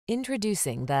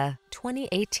Introducing the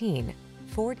 2018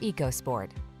 Ford EcoSport.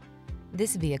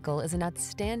 This vehicle is an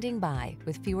outstanding buy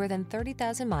with fewer than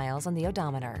 30,000 miles on the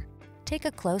odometer. Take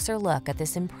a closer look at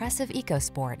this impressive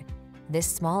EcoSport. This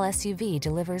small SUV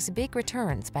delivers big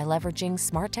returns by leveraging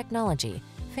smart technology,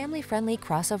 family-friendly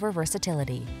crossover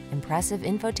versatility, impressive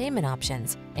infotainment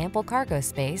options, ample cargo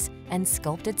space, and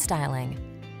sculpted styling.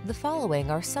 The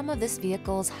following are some of this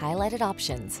vehicle's highlighted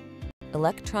options: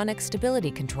 electronic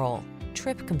stability control,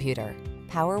 trip computer,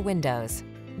 power windows,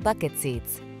 bucket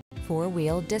seats,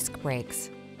 four-wheel disc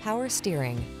brakes, power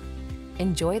steering.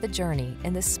 Enjoy the journey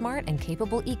in the smart and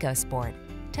capable EcoSport.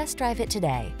 Test drive it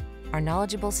today. Our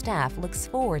knowledgeable staff looks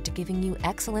forward to giving you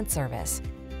excellent service.